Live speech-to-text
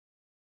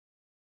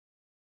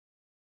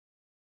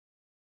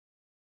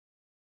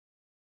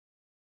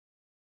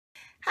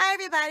Hi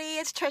everybody,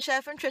 it's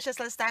Trisha from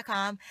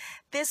TrishasList.com.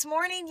 This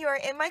morning you are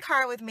in my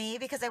car with me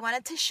because I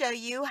wanted to show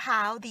you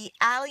how the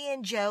Allie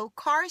 & Joe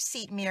car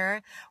seat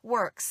mirror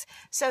works.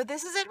 So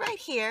this is it right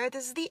here.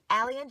 This is the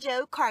Allie &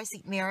 Joe car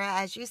seat mirror.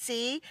 As you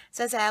see, it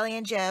says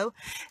Allie & Joe.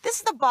 This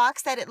is the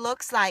box that it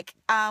looks like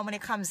when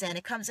it comes in.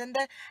 It comes in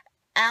the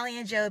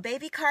Allie & Joe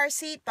baby car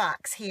seat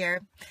box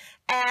here.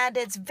 And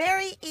it's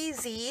very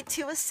easy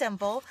to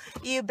assemble.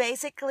 You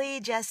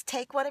basically just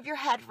take one of your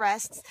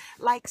headrests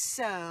like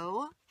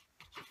so.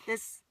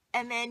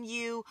 And then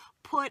you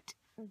put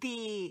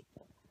the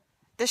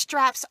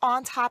straps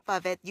on top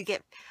of it. You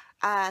get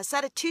a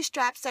set of 2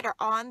 straps that are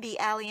on the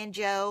Allie &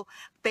 Joe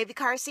baby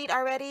car seat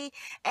already,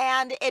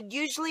 and it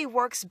usually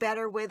works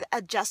better with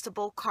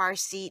adjustable car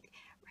seat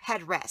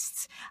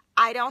headrests.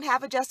 I don't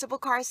have adjustable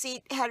car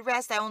seat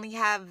headrest. I only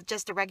have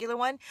just a regular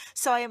one,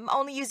 so I'm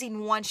only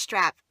using 1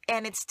 strap,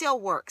 and it still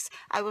works.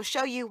 I will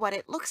show you what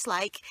it looks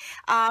like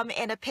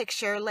in a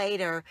picture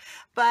later,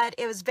 but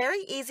it was very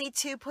easy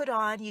to put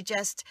on. You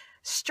just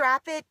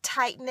strap it,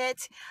 tighten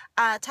the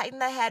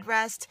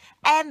headrest,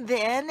 and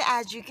then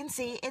as you can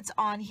see, it's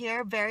on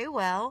here very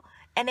well,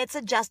 and it's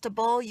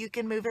adjustable. You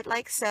can move it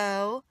like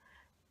so,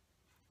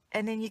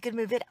 and then you can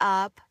move it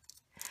up.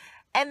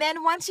 And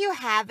then once you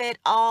have it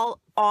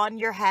all on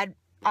your head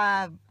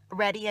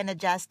ready and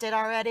adjusted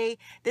already,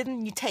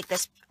 then you take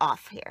this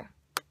off here.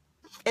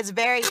 It's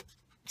very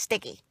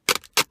sticky.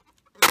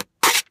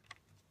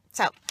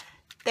 So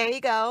there you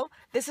go.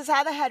 This is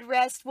how the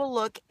headrest will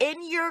look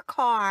in your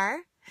car.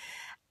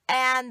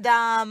 And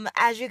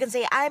as you can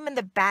see, I'm in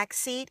the back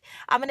seat.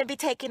 I'm going to be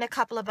taking a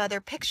couple of other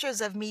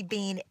pictures of me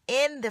being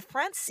in the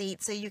front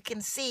seat so you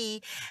can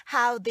see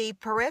how the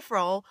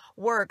peripheral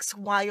works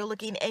while you're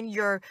looking in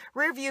your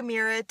rearview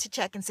mirror to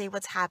check and see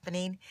what's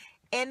happening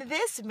in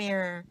this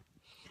mirror.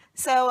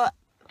 So,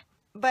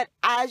 but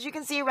as you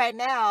can see right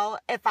now,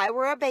 if I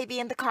were a baby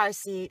in the car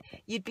seat,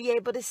 you'd be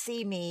able to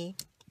see me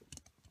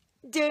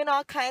doing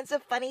all kinds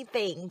of funny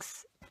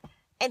things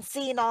and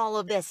seeing all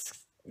of this.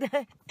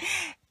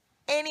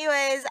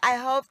 Anyways, I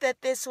hope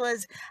that this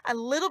was a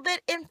little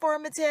bit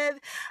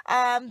informative.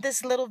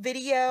 This little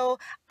video,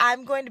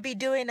 I'm going to be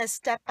doing a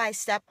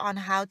step-by-step on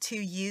how to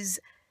use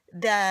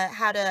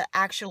how to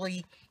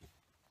actually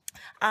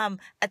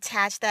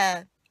attach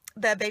the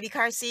baby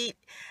car seat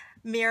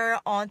mirror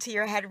onto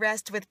your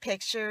headrest with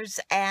pictures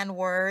and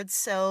words.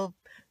 So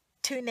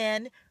tune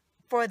in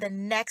for the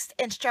next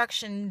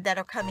instruction that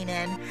are coming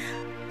in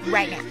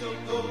right now. Please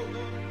don't go.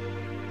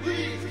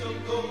 Please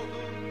don't go.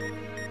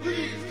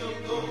 Please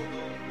don't go.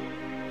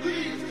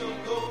 Please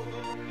don't go.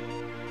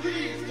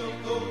 Please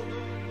don't go.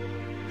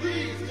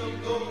 Please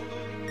don't go.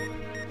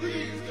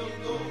 Please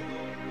don't go.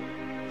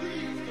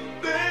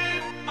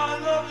 Babe, I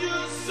love you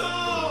so.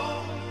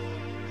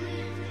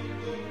 Please don't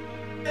go.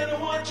 And I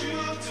want you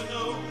to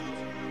know.